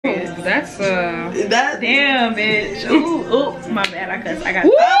That's damn, bitch. Ooh, my bad. I cussed. I got.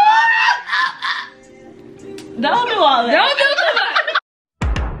 Don't do all that. Don't do that.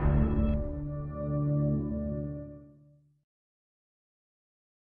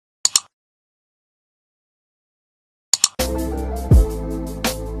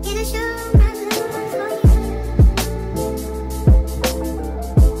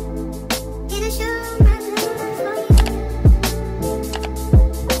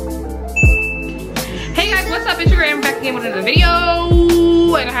 Again with another video,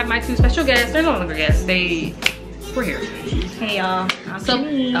 and I have my two special guests. They're no longer guests. They were here. Hey y'all. So,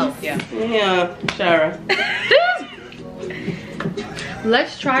 oh yeah. Yeah, Shara.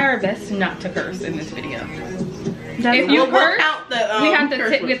 Let's try our best not to curse in this video. If you curse, we have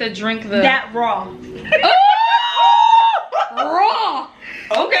to drink the that raw. Raw.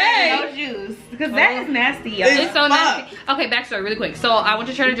 Okay. No juice, because that is nasty, y'all. It's so nasty. Okay, backstory really quick. So I went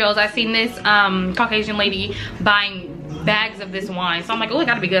to Trader Joe's. I seen this Caucasian lady buying bags of this wine. So I'm like, oh, it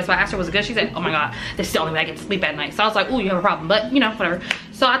gotta be good. So I asked her, was it good? She said, oh my god, this is the only way I get to sleep at night. So I was like, oh, you have a problem, but you know, whatever.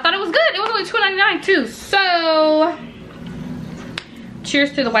 So I thought it was good. It was only $2.99 too. So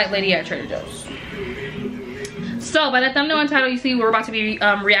cheers to the white lady at Trader Joe's. So by the thumbnail and title, you see we're about to be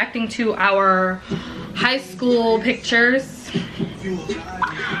reacting to our high school pictures.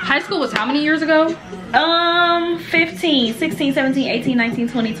 High school was how many years ago? 15, 16, 17, 18, 19,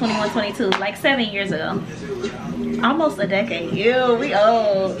 20, 21, 22. Like 7 years ago. Almost a decade. Ew, we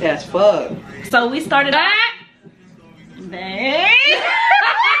old. That's fuck. So we started off. Dang.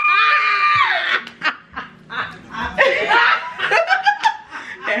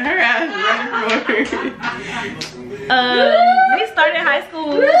 And her ass running for we started high school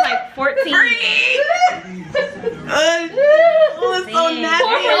when we was like 14. it was so nasty.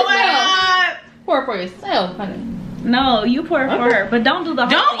 Oh my god. Pour for yourself, honey. No, you pour for her, but don't do the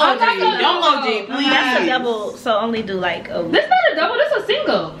whole Don't thing. Don't OG, please. That's a double, so only do like a. This not a double, this a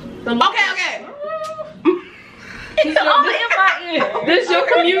single. Okay. It's only in my ear. This your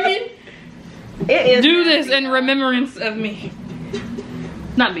communion? It is. Do this in remembrance of me.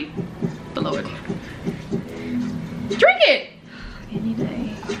 Not me, the Lord. Drink it. Any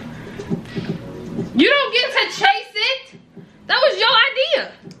day. You don't get to chase it. That was your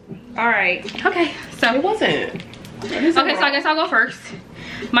idea. All right. Okay, so It wasn't. okay, so I guess I'll go first.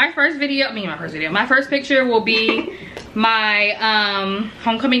 My first picture will be my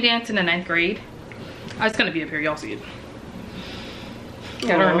homecoming dance in the 9th grade. I was gonna be up here, y'all see it.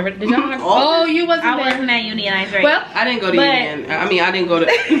 Y'all don't remember? Did y'all remember? Oh, you wasn't I there. wasn't at uni in 9th grade. Well, I didn't go to Union. I mean, I didn't go to.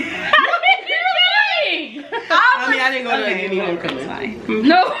 What are you doing? I didn't go to Union homecoming.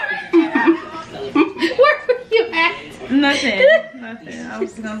 No. Where were you at? Nothing. Nothing. I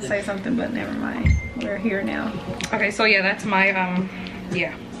was gonna say something, but never mind. We're here now. Okay, so yeah, that's my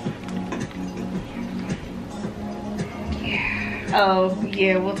yeah. Oh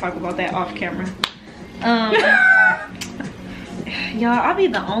yeah, we'll talk about that off camera. Y'all, I'll be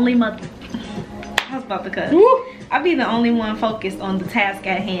the only I was about to cuss. I'll be the only one focused on the task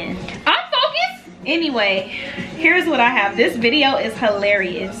at hand. I'm focused. Anyway, here's what I have. This video is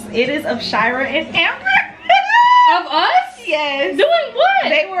hilarious. It is of Shira and Amber. Of us? Yes. Doing what?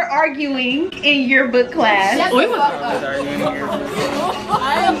 They were arguing in yearbook class. I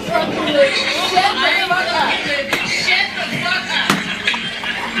am fucking with. Shut the fuck up. Shut the fuck up.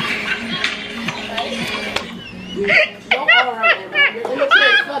 Don't alright, Amber. You're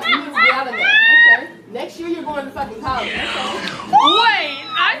fuck. You need to get out of there. Okay. Next year you're going to fucking college. Okay. Wait,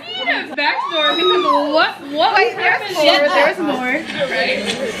 I need a backstory because what Wait, happened? there's more.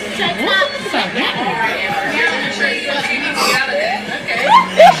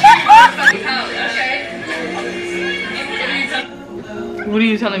 What are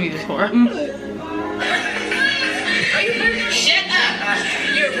you telling me this for? Shut up!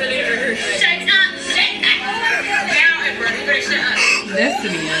 You're really hurt. Shut up! Shut up! Now, Edward, you better shut up.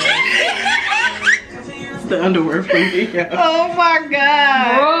 Destiny. The underwear from me. Oh my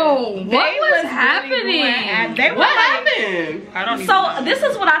god. Bro, what was happening? What happened? I don't even So know. this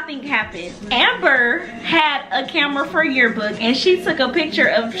is what I think happened. Amber had a camera for yearbook and she took a picture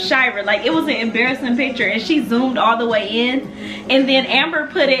of Shira. Like it was an embarrassing picture and she zoomed all the way in. And then Amber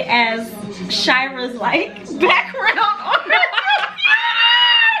put it as Shira's like background on her.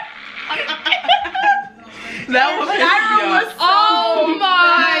 That was Shira was so oh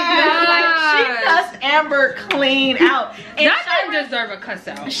my god. Like she cussed Amber clean out. And That didn't deserve a cuss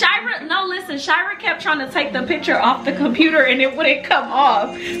out. Shira, no, listen, Shira kept trying to take the picture off the computer and it wouldn't come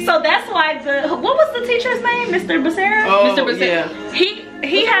off. So that's why what was the teacher's name? Mr. Becerra? Oh, Mr. Becerra. yeah. He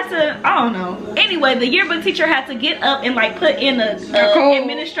he had to, I don't know. Anyway, the yearbook teacher had to get up and like put in a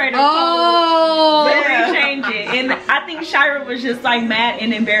administrative code to change it. And I think Shira was just like mad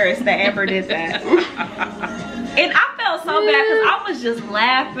and embarrassed that Amber did that. And I felt so bad because I was just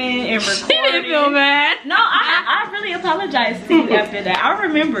laughing and recording. She didn't feel bad. No, I really apologized to you after that. I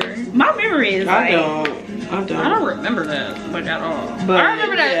remember. My memory is I don't remember that like at all. But I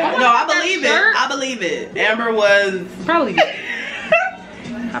remember that. yeah. Oh, No, I believe it. I believe it. Amber was Probably did.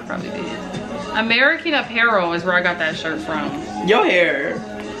 I probably did. American Apparel is where I got that shirt from. your hair.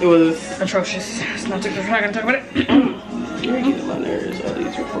 It was Atrocious. It's not gonna talk about it. you're getting my nerves. All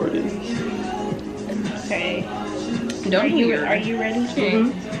these recordings. okay. Don't Are you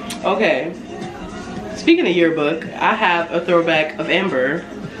ready? Okay. Speaking of yearbook, I have a throwback of Amber.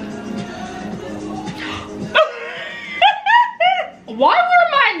 Why were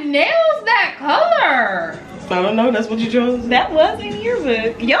my nails that color? I don't know. That's what you chose. That was in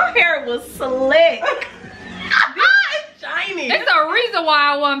yearbook. Your hair was slick. It's shiny. There's a reason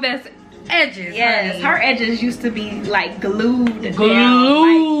why I won best edges. Yes, honey. her edges used to be like glued down.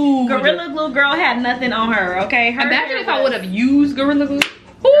 Glued. Like, Gorilla Glue girl had nothing on her, okay? Her Imagine hair if I was- would have used Gorilla Glue.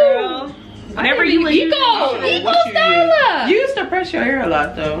 Girl, Ooh. whatever you was Eco using. What you styler. use? You used to press your hair a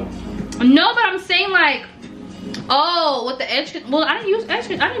lot though. No, but I'm saying like, oh, with the edge. Well, I didn't use edge.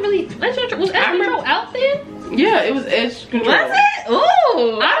 I didn't really. Was edge control out then? Yeah, it was edge control. Was it?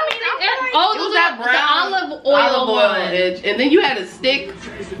 Ooh. I don't think. Oh, It was that the brown olive oil one. edge, and then you had a stick.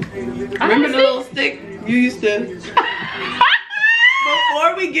 Remember the little stick you used to?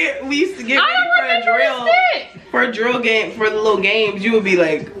 Before we used to get I ready don't for a remember drill. the stick. For a drill game, for the little games, you would be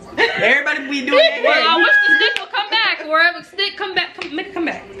like, everybody be doing their Well, I hair. wish the stick would come back. Wherever stick come back, make it come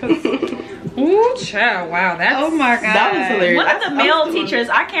back. Ooh, child, wow, that's. Oh my god. That was hilarious. One of the I was male doing- teachers,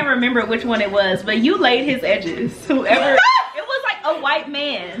 I can't remember which one it was, but you laid his edges. Whoever. It was like a white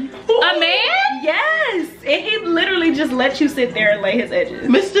man. A man? Yes. And he literally just let you sit there and lay his edges.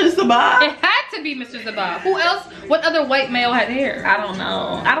 Mr. Sabah. It had to be Mr. Zabah. Who else? What other white male had hair? I don't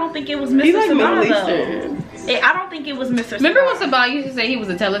know. I don't think it was Mr. He's like Middle Sabah Eastern. though. I don't think it was Mr. Remember Sabah. when Sabah used to say he was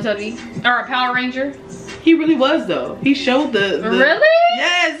a Teletubby or a Power Ranger? He really was though. He showed the Really?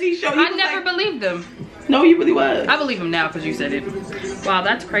 Yes, he showed. I never believed him. No, he really was. I believe him now because you said it. Wow,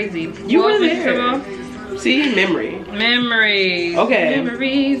 that's crazy. You Well, were Mr. there. Sabah. See, memory. Memories. Okay.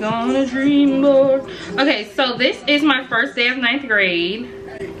 Memories on a dream board. Okay, so this is my first day of 9th grade.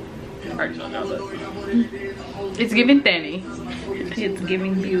 I already told y'all that. It's giving Danny. It's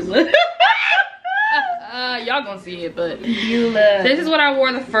giving Beulah. Y'all gonna see it, but Beulah. this is what I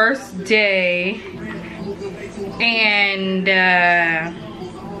wore the first day, and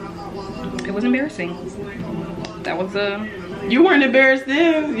it was embarrassing. That was You weren't embarrassed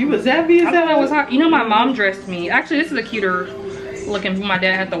then. You was happy as I thought hell. it was hot. You know, my mom dressed me. Actually, this is a cuter looking. My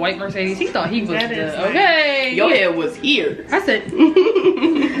dad had the white Mercedes. He thought he was That the is nice. okay. Your head was here. I said,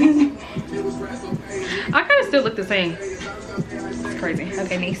 I kind of still look the same. It's crazy.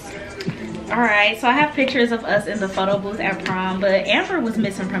 Okay, niece. All right, so I have pictures of us in the photo booth at prom, but Amber was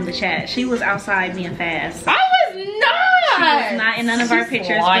missing from the chat. She was outside being fast. I was not. She was not in none of our She's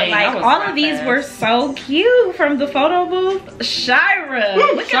pictures, lying. but I like was all not of these fast. were so cute from the photo booth. Shira,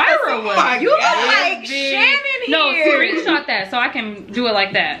 look Shira at was. this. You look like giving- Shannon No, here. screenshot that so I can do it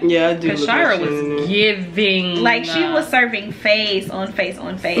like that. Yeah, I do. Because look Shira like was Shannon. giving. Like she was serving face on face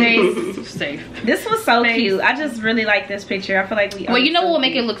on face. safe. This was so Face. cute. I just really like this picture. I feel like we. Well, you know so what will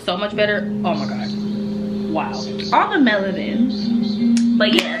make cute. it look so much better? Oh my god. Wow. All the melanin.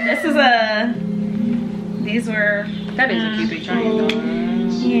 But yeah, this is a. These were. That is a cute picture.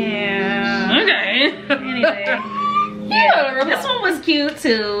 Yeah. Okay. Anyway. Yeah. This one was cute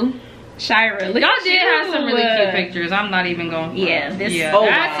too. Shira. Look Y'all at did have some really cute you. pictures. I'm not even going. Yeah, this- Yeah, Oh,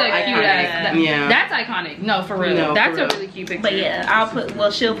 that's wow, a cute iconic. ass. Yeah. That's iconic. No, for real. No, That's for a real. really cute picture. But yeah, I'll put.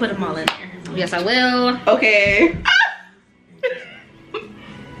 Well, she'll put them all in there. Yes, I will. Okay.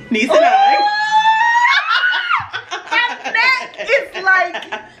 Niece and I. That is like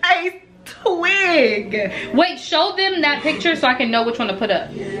a twig. Wait, show them that picture so I can know which one to put up.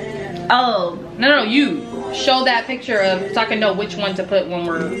 Oh, No, you. Show that picture of so I can know which one to put when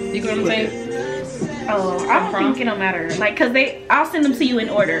we're. You get what I'm saying? oh, I don't think it'll matter. Like, cause I'll send them to you in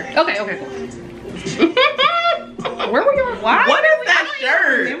order. Okay, cool. Where were you? Why? What do is we- that I don't even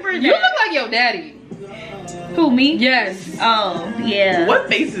shirt? remember You that. look like your daddy. Who, me? Yes. Oh, yeah. What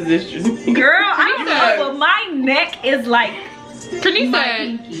face is this? Girl, I don't Tanisha. know, but my neck is like Tanisha my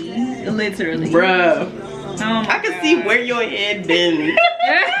said. pinky, literally. Bruh. Oh my I can see God. where your head been.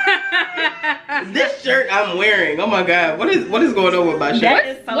 This shirt I'm wearing. Oh my god, what is going on with my shirt? That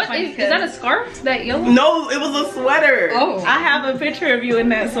is so What funny. is that a scarf? That yellow? No, it was a sweater. Oh. I have a picture of you in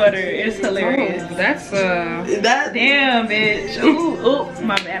that sweater. It's hilarious. Oh, that's That Damn, bitch. Ooh, ooh,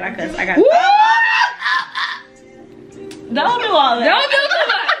 my bad. I cuss. I got. Don't do all that. Don't do too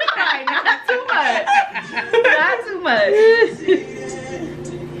much. Not too much. Not too much.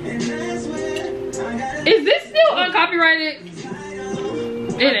 Is this still uncopyrighted?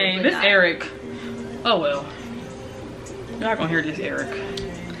 It ain't. This Eric. Oh well. You're not gonna hear this, Eric.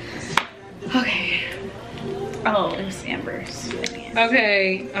 Okay. Oh, it's Amber's.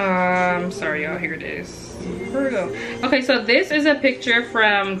 Okay. Sorry, y'all. Here it is. Where we go? Okay, so this is a picture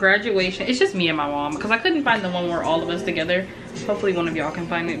from graduation. It's just me and my mom because I couldn't find the one where all of us together. Hopefully, one of y'all can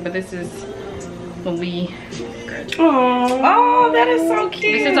find it. But this is when we graduated. Oh, that is so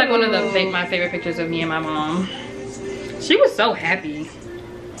cute. This is like one of my favorite pictures of me and my mom. She was so happy.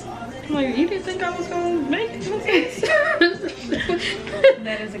 I'm like, you didn't think I was gonna make this?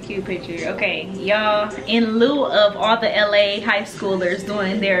 That is a cute picture. Okay, y'all, in lieu of all the LA high schoolers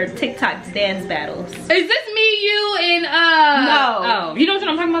doing their TikTok dance battles. Is this me, you, and No. Oh, you know what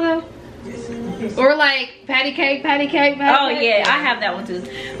I'm talking about though? Or like patty cake, patty cake, patty Oh cake? yeah, I have that one too.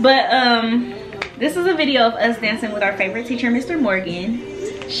 But this is a video of us dancing with our favorite teacher, Mr.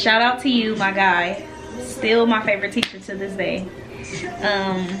 Morgan. Shout out to you, my guy. Still my favorite teacher to this day.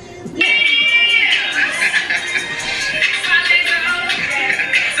 Yeah.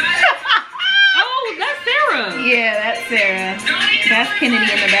 Oh, that's Sarah. Yeah, that's Sarah. That's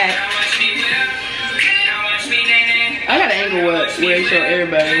Kennedy in the back. I got an angle where it show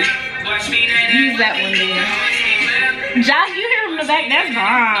everybody. Use that one there. Josh, you hear him in the back? That's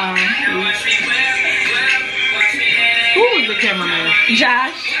Vaughn. Who was the cameraman?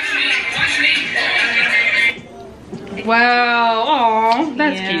 Josh. Wow. Aw,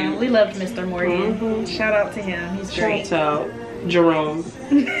 that's cute. We love Mr. Morgan. Shout out to him. He's great. Shout out Jerome.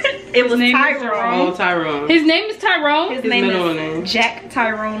 It was name is Tyrone. Oh, Tyrone. His name is Tyrone? His name middle is name. Jack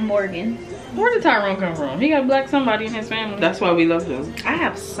Tyrone Morgan. Where did Tyrone come from? He got black somebody in his family. That's why we love him. I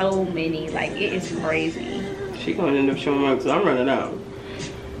have so many. Like, it is crazy. She gonna end up showing up because I'm running out.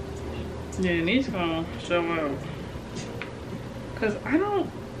 Yeah, and he's gonna show up. Cause I don't.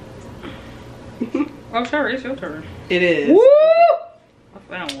 Oh, sorry, it's your turn. It is. Woo! I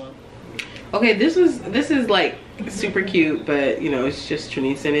found one. Okay, this is like super cute, but you know it's just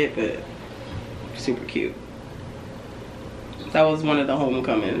Trinice in it, but super cute. That was one of the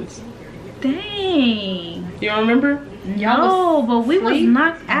homecomings. Dang. You don't remember? No, but we was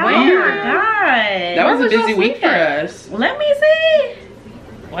knocked out. Where? God. That was a was y'all busy week for sleeping? us. Let me see.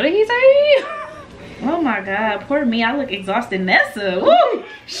 What did he say? Oh my God, poor me. I look exhausted. Nessa, woo.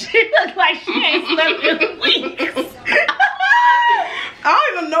 She looks like she ain't slept in weeks. I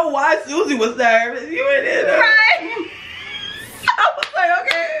don't even know why Susie was there. You went in there. Right. I was like,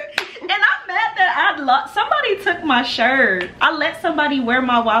 okay. And I'm mad that somebody took my shirt. I let somebody wear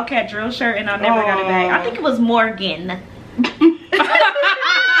my Wildcat drill shirt and I never got it back. I think it was Morgan.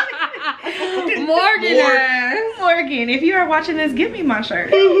 Morgan, if you are watching this, give me my shirt.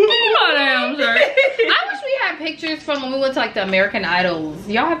 Oh, damn, sir. I wish we had pictures from when we went to like the American Idols.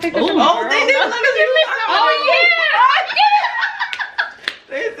 Y'all have pictures from Oh, they did. Oh, yeah.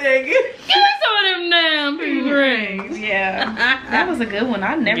 They said, Give me some of them damn pink rings. Yeah, that was a good one.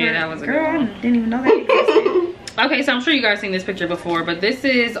 I never, Yeah, that was a girl, good one. I didn't even know that existed. Okay, so I'm sure you guys seen this picture before, but this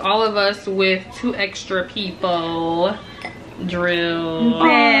is all of us with 2 extra people. Drill.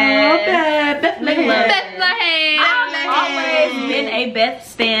 Bethlehem. I've always been a Beth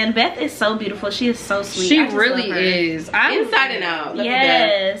stan. Beth is so beautiful. She is so sweet. She I just really love her. is. inside and out. Love you,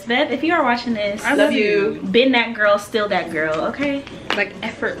 Yes, Beth, if you are watching this, I love you. Been that girl, still that girl, okay? Like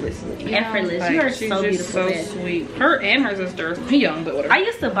effortlessly. Effortless. You are she's so just beautiful, so Beth. sweet. Her and her sister. Young, but whatever. I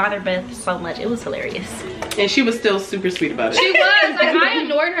used to bother Beth so much. It was hilarious. And she was still super sweet about it. She was. Like, I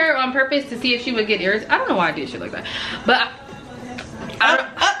ignored her on purpose to see if she would get irritated. I don't know why I did shit like that. But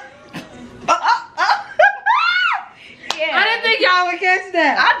Yeah. I didn't think y'all would catch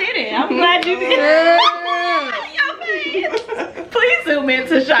that. I did it. I'm glad you did it. Your face. Please zoom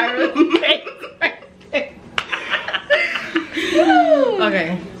into Shira's face.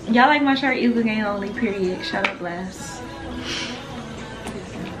 Okay. Y'all like my shirt? Eagle Gang only, period. Shout out Blast.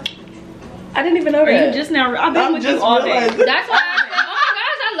 I didn't even know Are that. you just now? I've been I'm with you just all day. realizing. That's why I said, oh my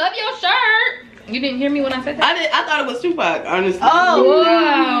gosh, I love your shirt. You didn't hear me when I said that? I thought it was Tupac, honestly. Oh,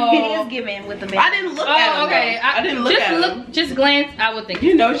 Wow. It is given with the man. I didn't look at him. okay. though. I didn't look just at him. Just glance, I would think.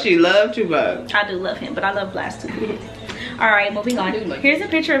 You know she loved Tupac. I do love him, but I love Blast too. All right, moving on. I do like Here's a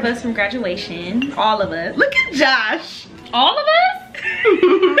picture of us from graduation. All of us. Look at Josh. All of us?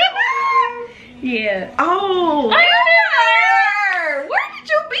 Yeah. Oh. Where did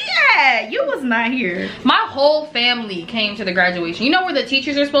you be at? You was not here. My whole family came to the graduation. You know where the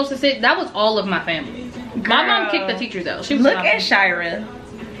teachers are supposed to sit? That was all of my family. My mom kicked the teachers out. She was Look at Shira.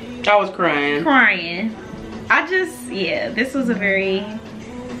 I was crying. Yeah, this was a very...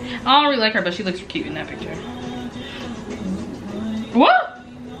 I don't really like her, but she looks cute in that picture. What?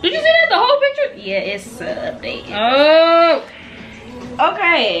 Did you see that? The whole picture? Yeah, it's updated. Oh.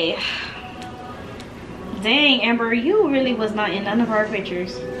 Okay. Dang, Amber, you really was not in none of our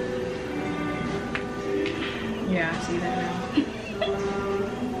pictures. Yeah, I see that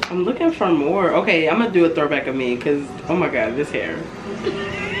now. I'm looking for more. Okay, I'm gonna do a throwback of me because, oh my god, this hair.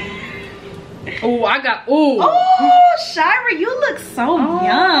 Oh, I got, Oh, Shira, you look so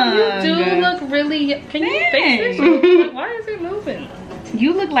young. You do look really, can you fix this? Why is it moving?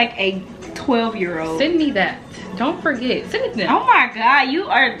 You look like a 12-year-old. Send me that. Don't forget. Send it to me. Oh my god, you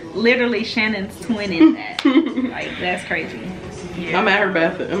are literally Shannon's twin in that. Like, that's crazy. Yeah. I'm at her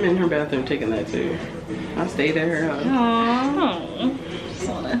bathroom. I'm in her bathroom taking that too. I stayed at her house. Oh.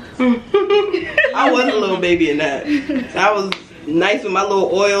 I was a little baby in that. I was nice with my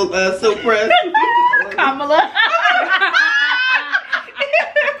little oil silk press. Kamala.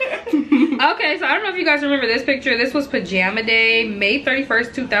 Okay, so I don't know if you guys remember this picture. This was pajama day, May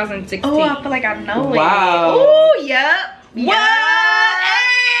 31st, 2016. Oh, I feel like I know it. Wow. Oh, yep. What?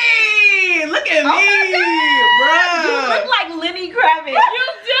 Hey, look at me, bro. You look like Lenny Kravitz. You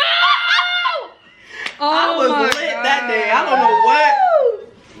do! Oh, I was my lit God. that day. I don't know what.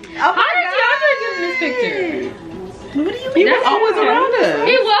 Oh How did DeAndre get in this picture? What do you He mean? was always around us.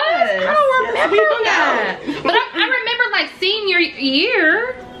 He was? I don't remember we hung that. But I remember like senior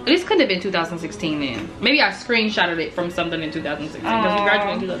year. This could have been 2016 then. Maybe I screenshotted it from something in 2016 because we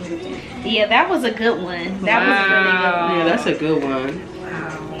graduated in 2016. Yeah, that was a good one. That was a really good one. Yeah, that's a good one.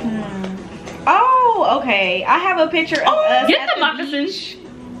 Oh, okay. I have a picture of us Get at the the moccasin. beach.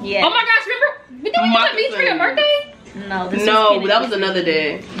 Yeah. Oh my gosh, remember? Did we get the beach for your birthday? No, this No, was that was another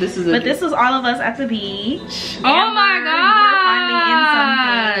day. This is a But this was all of us at the beach. Oh my Amber, you were finally in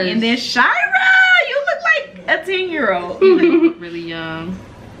gosh. something. And then Shira, you look like a 10-year-old. You look really young.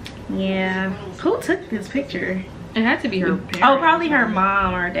 Yeah. Who took this picture? It had to be her parents. Oh, probably her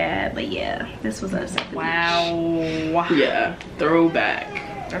mom or dad. But yeah, this was us at the Wow. Yeah,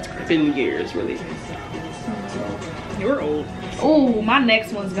 throwback. That's crazy. Been years, really. You're old. beach. Oh, my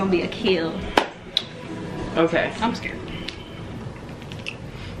next one's gonna be a kill. Okay. I'm scared.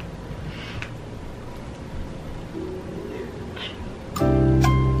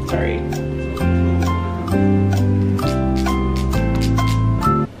 Sorry.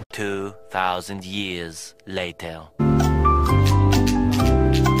 2,000 years later.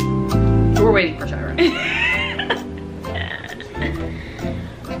 We're waiting for Shira.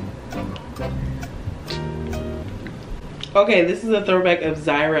 Okay, this is a throwback of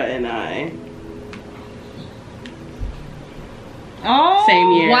Zyra and I. Oh,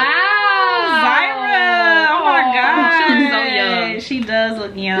 Same year. Wow, Zyra! Oh my god, She looks so young. She does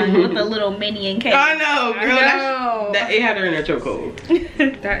look young with a little minion cake. I know, girl. know. That it had her in a chokehold.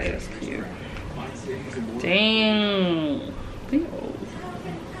 That is cute. Dang. We old.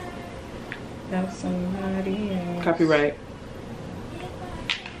 That's somebody else. Copyright.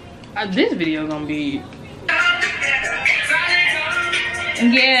 This video gonna be.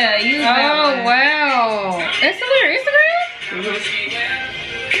 Yeah, you. Oh wow. It's still your Instagram?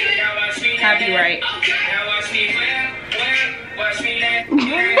 Copyright.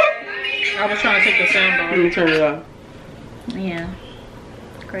 I was trying to take the sound Let off. me turn it off. Yeah.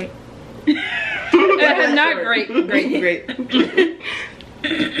 Great. Not great. Great. Great.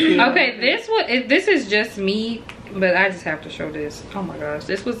 Okay, this is just me, but I just have to show this. Oh my gosh,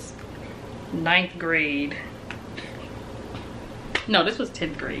 this was 9th grade. No, this was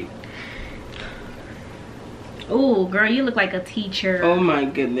 10th grade. Oh, girl, you look like a teacher. Oh my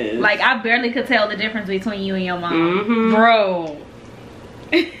goodness. Like, I barely could tell the difference between you and your mom. Mm-hmm. Bro.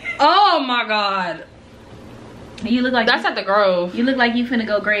 Oh my god. You look like That's at the Grove. you look like you finna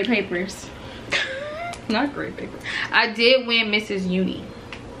go grade papers. Not grade paper. I did win Mrs. Uni.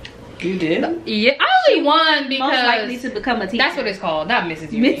 You did? Yeah, I only won because Most likely to become a teacher. that's what it's called, not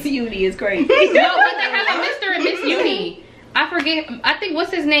Mrs. Uni. Miss Uni is crazy. No, but they have a Mr. and Miss Uni. I forget. I think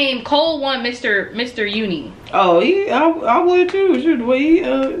what's his name? Cole won Mr. Uni. Oh, I would too. Shoot, the way he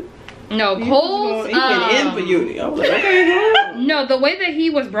No, Cole's. he went in for uni. I was like, okay, girl. No, the way that he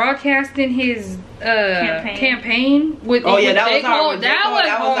was broadcasting his campaign with. Oh yeah, with that J. was hard. Cole, With J. that Cole, was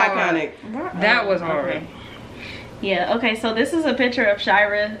that was hard. iconic. That was hard. Yeah, okay, so this is a picture of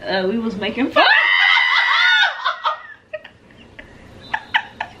Shira. We was making fun.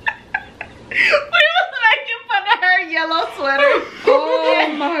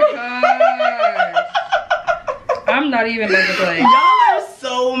 not even about to play. Y'all are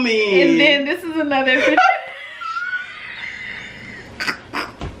so mean. And then this is another picture.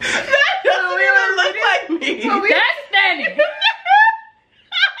 That doesn't even look like me. That's standing.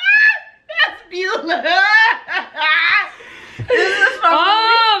 That's Beulah. This is from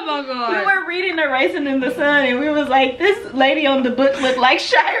Oh my we god. were reading The Racing in the Sun and we was like, this lady on the book looked like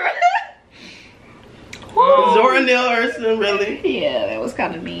Shira. Zora Neale Hurston, really? Yeah, that was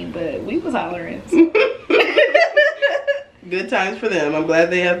kind of mean, but we was hollering. Good times for them. I'm glad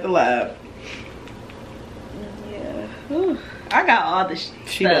they have the lab. Yeah. Whew. I got all the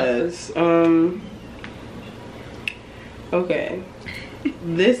She stuff. does. Okay.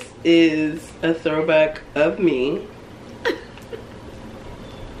 This is a throwback of me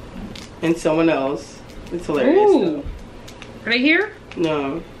and someone else. It's hilarious. Ooh. Are they here?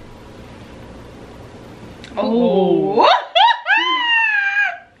 No. Oh.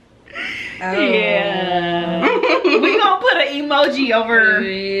 Yeah. We gonna put an emoji over.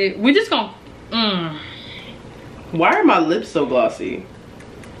 We just gonna. Why are my lips so glossy?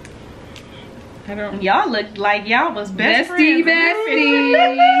 I don't. Y'all looked like y'all was best Bestie, friends.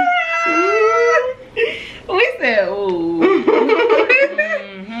 We said, ooh.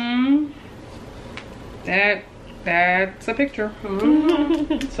 That's a picture.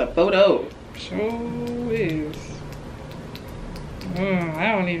 It's a photo. Sure is.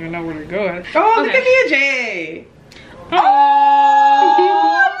 I don't even know where to go. Oh, look Okay. at Mia J. Oh,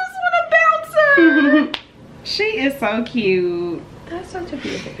 I just want to bounce her. She is so cute. That's such a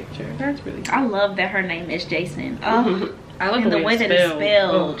beautiful picture. That's really cute. I love that her name is Jason. Oh, I love and the way that it's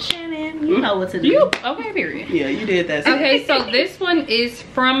spelled. Oh. Shannon, you know what to do. You okay? Period. Yeah, you did that. Okay, so this one is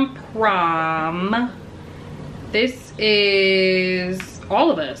from prom. This is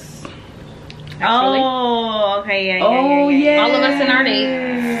all of us. Oh, okay, yeah. Oh, yeah. All of us in our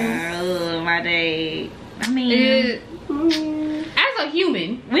date. Oh, my date. I mean, As a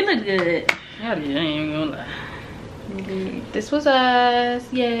human, we look good. I ain't even gonna lie. This was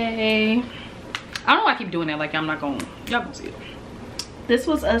us. Yay. I don't know why I keep doing that. Like, I'm not gonna. Y'all gonna see it. This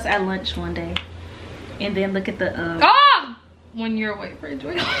was us at lunch one day. And then look at the Oh! When you're away for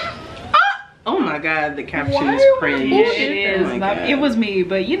enjoy. Oh my god, the caption Why is would cringe. you- it is. Oh my Not- God. it was me,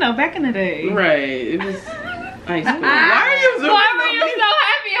 but you know, back in the day. Right. It was nice. Why are you zooming Why were on you me? so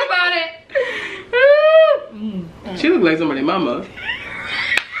happy about it? She looked like somebody's mama.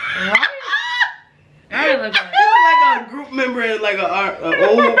 I look like She looked like a group member in like a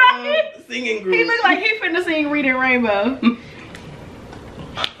old singing group. He looked like he finna sing Reading Rainbow.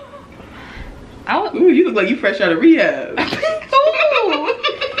 Ooh, you look like you fresh out of rehab. Ooh.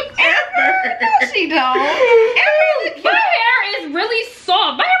 Amber, no, she don't. Amber look cute. my hair is really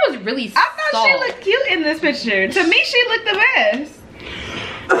soft. My hair was really I soft. thought she looked cute in this picture. To me, she looked the best.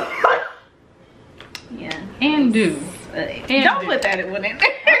 Yeah. And do. Don't put that in one in there.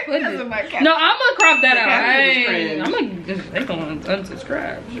 That's in my cap. No, I'm gonna crop that out. caption is I cringe. ain't- I'm gonna. They gonna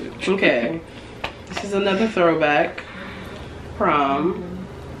unsubscribe. Shit. Okay. This is another throwback. Prom.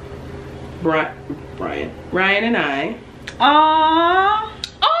 Ryan and I. Aww.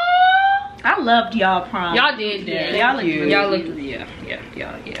 Oh, I loved y'all prom. y'all did that. Y'all looked really Y'all looked.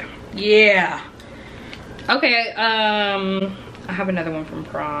 cute. Yeah. Okay. I have another one from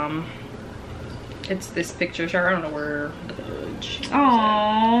prom. It's this picture. Sure, I don't know where.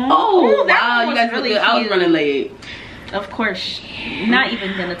 Aww. Oh, that wow, one you guys was look good. I was running late. Of course. Not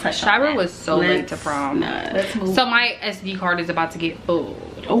even gonna touch on Shira that. was so late to prom. Let's move. So my SD card is about to get full.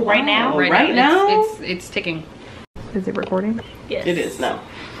 Oh, Right now? Right now? It's ticking. Is it recording? Yes. It is now.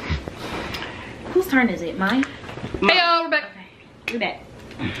 Whose turn is it? Mine? Hey, y'all, we're back. Do that.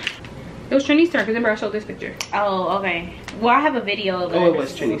 It was Trini's turn because remember I showed this picture. Oh, okay. Well, I have a video of it. Oh, it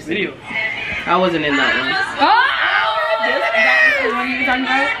was Trini's video. I wasn't in that one. Oh! That was the one you were talking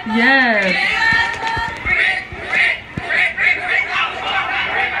about? Yes.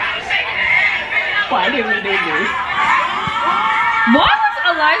 Why did we do this? Why was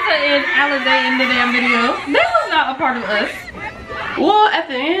Eliza and Alize in the damn video? That was not a part of us. Well, at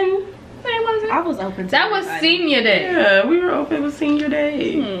the end, That wasn't. I was open to That it. was senior day. yeah, we were open with senior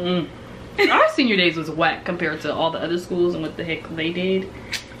day. Our senior days was whack compared to all the other schools and what the heck they did.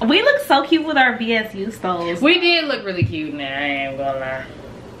 We look so cute with our VSU stoles. We did look really cute now, I ain't gonna lie.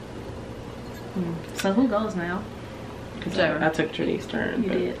 So who goes now? I took Trini's turn. You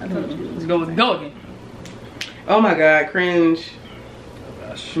but- did. I told you. Let's go again. Oh my god, cringe.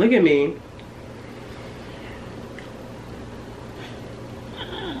 Look at me.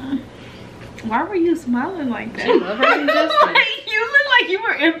 Why were you smiling like that? You love her some Justin. Like, you look like you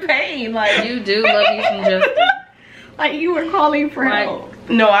were in pain. Like You do love you some Justin. like you were calling for Like, help.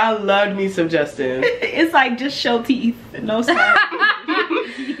 No, I loved me some Justin. It's like just show teeth, no smile.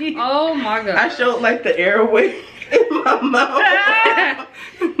 Oh my god. I showed like the airway in my mouth.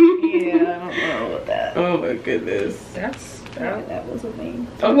 Yeah, I don't know what that. Oh my goodness. That was a thing.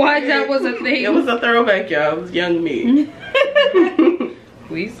 Why that was a thing? It was a throwback, y'all. It was young me.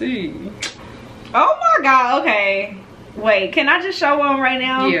 We see. Oh my god, okay. Wait, can I just show one right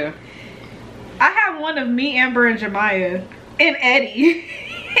now? Yeah. I have one of me, Amber, and Jemiah. And Eddie.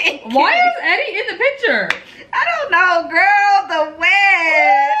 Why is Eddie in the picture? I don't know, girl. The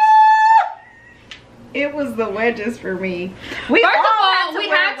wedge. It was the wedges for me. First of all, we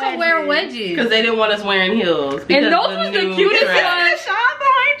had to wear wedges. Because they didn't want us wearing heels. And those was the cutest ones. Kashawn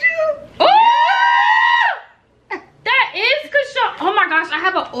behind you? Oh! That is Kashawn. Oh my gosh, I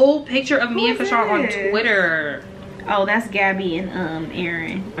have an old picture of me and Kashawn on Twitter. Oh, that's Gabby and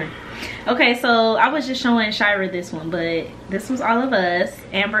Aaron. Okay, so I was just showing Shira this one, but this was all of us.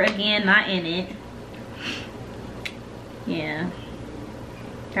 Amber again, not in it. Yeah.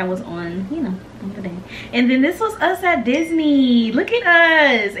 That was on, you know, on the day. And then this was us at Disney. Look at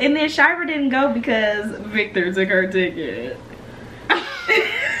us. And then Shira didn't go because Victor took her ticket.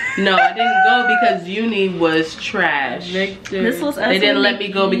 No, I didn't go because uni was trash. Victor. This was us. They didn't and let me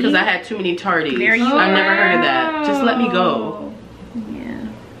go Nikki. because I had too many tardies. There you I've are. never heard of that. Just let me go. Yeah.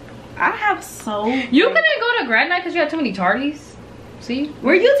 I have so... You couldn't go to grad night because you had too many tardies? See?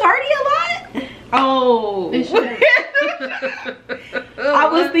 Were you tardy a lot? Oh. I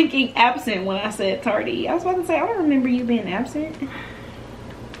was thinking absent when I said tardy. I was about to say, I don't remember you being absent.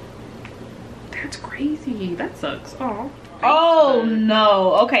 That's crazy. That sucks. Oh. Oh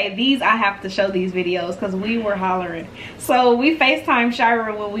no. Okay, these I have to show these videos because we were hollering. So we FaceTimed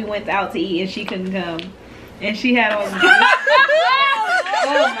Shira when we went out to eat and she couldn't come. And she had on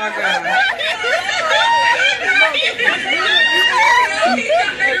Oh my god.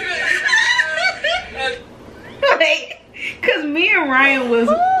 like, cause me and Ryan was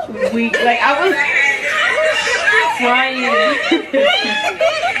weak. Like I was crying.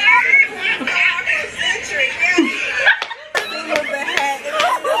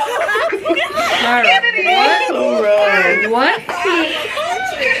 What? So wrong. What?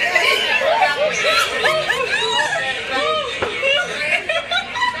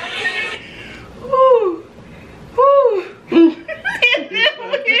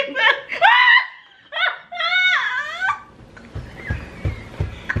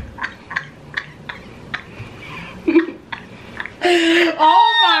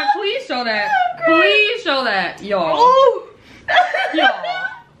 Oh my, please show that. Please show that, y'all. Y'all.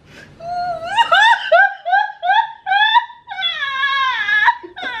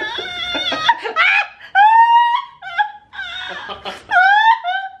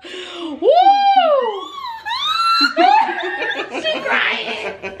 She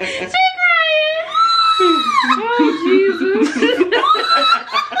crying. She crying. Oh, Jesus.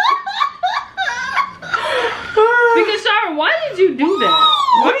 Because Shara, why did you do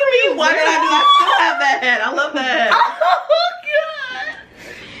that? What do you mean? Why did I do that? I still have that hat. I love that hat.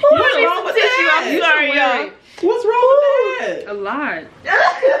 What's wrong with that? I'm sorry, y'all. What's wrong with that? A lot.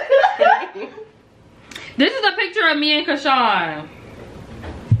 This is a picture of me and Kashawn.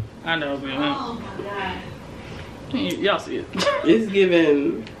 I know, man. Oh my god. Y'all see it. It's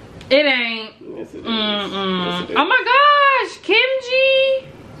given. It ain't. Yes, it is. Mm-mm. Yes, it is. Oh my gosh, Kimji.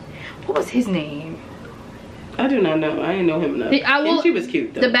 What was his name? I do not know. I didn't know him enough. She was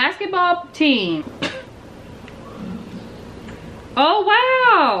cute though. The basketball team. Oh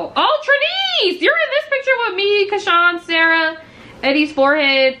wow. Oh, Trinice, you're in this picture with me, Kashawn, Sarah, Eddie's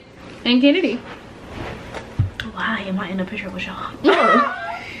forehead, and Kennedy. Why am I in a picture with y'all? Oh.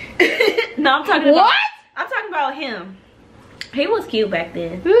 No, I'm talking about. What? I'm talking about him. He was cute back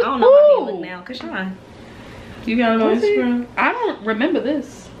then. I Who? don't know how he look now. Kashawn. You got him on Instagram? I don't remember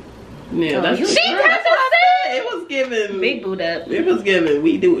this. Yeah, Oh, that's you- that's See, that's what I said. It was given. Big boot up. It was given.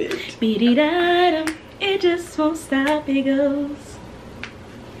 We do it. Be-de-da-dum. It just won't stop. It goes.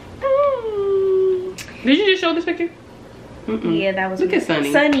 Did you just show this picture? Yeah, that was. Look at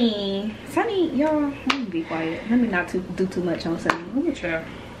Sunny. Sunny, y'all. Let me be quiet. Let me not do too much on Sunny. Look at you.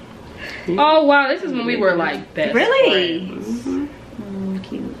 Oh wow, this is when we were like best Really? friends.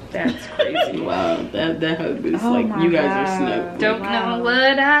 Cute. That's crazy. Wow, that hug is Oh like my you guys God. are snug. Don't Wow. know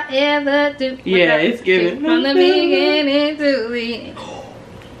what I ever do. Yeah, it's given. From the beginning to the end.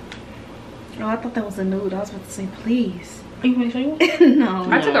 Oh, I thought that was a nude. I was about to say, please. You want to show you one? No.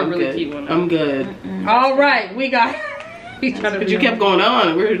 I took a I'm really good. cute one. I'm good. All right, we got. But you kept going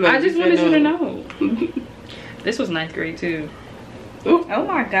on. We're like, I just wanted you to said know. This was 9th grade too. Ooh, Oh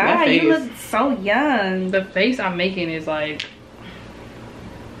my My god, you face. look so young. The face I'm making is like.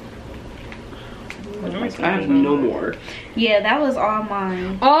 I have no more. Yeah, that was all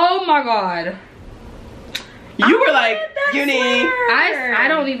mine. Oh my god. You were like, you need. I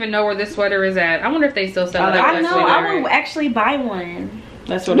don't even know where this sweater is at. I wonder if they still sell it. I know. I would actually buy one.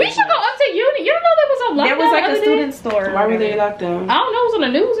 That's what we should go up to Uni. You don't know that was on lockdown? There was like a student store. Why were they locked down? I don't know. It was on the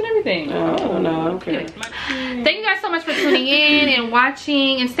news and everything. Oh, no. Okay. Thank you guys so much for tuning in and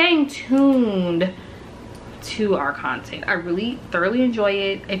watching and staying tuned to our content. I really thoroughly enjoy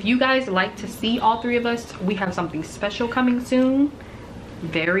it. If you guys like to see all three of us, we have something special coming soon.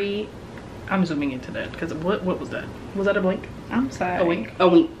 I'm zooming into that because what was that? Was that a blink? I'm sorry. A wink? A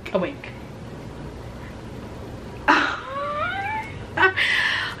wink. A wink.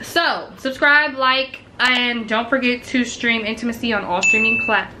 So subscribe, like, and don't forget to stream Intimacy on all streaming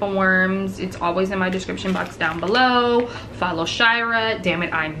platforms. It's always in my description box down below. Follow Shira. Damn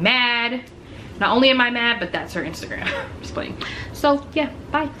it, I'm mad. Not only am I mad, but that's her Instagram. Just playing. So yeah,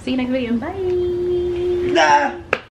 bye. See you next video. Bye. Nah.